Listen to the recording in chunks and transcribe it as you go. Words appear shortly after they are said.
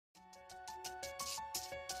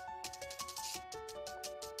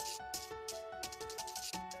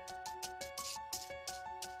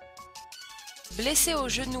Blessé au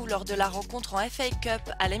genou lors de la rencontre en FA Cup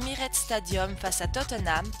à l'Emirates Stadium face à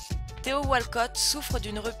Tottenham, Theo Walcott souffre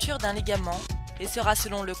d'une rupture d'un ligament et sera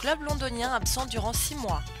selon le club londonien absent durant 6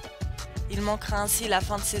 mois. Il manquera ainsi la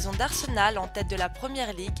fin de saison d'Arsenal en tête de la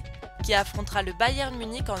Première Ligue qui affrontera le Bayern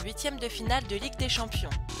Munich en 8e de finale de Ligue des Champions,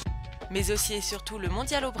 mais aussi et surtout le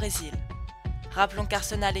Mondial au Brésil. Rappelons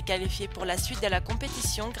qu'Arsenal est qualifié pour la suite de la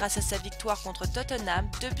compétition grâce à sa victoire contre Tottenham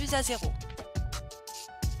 2-0.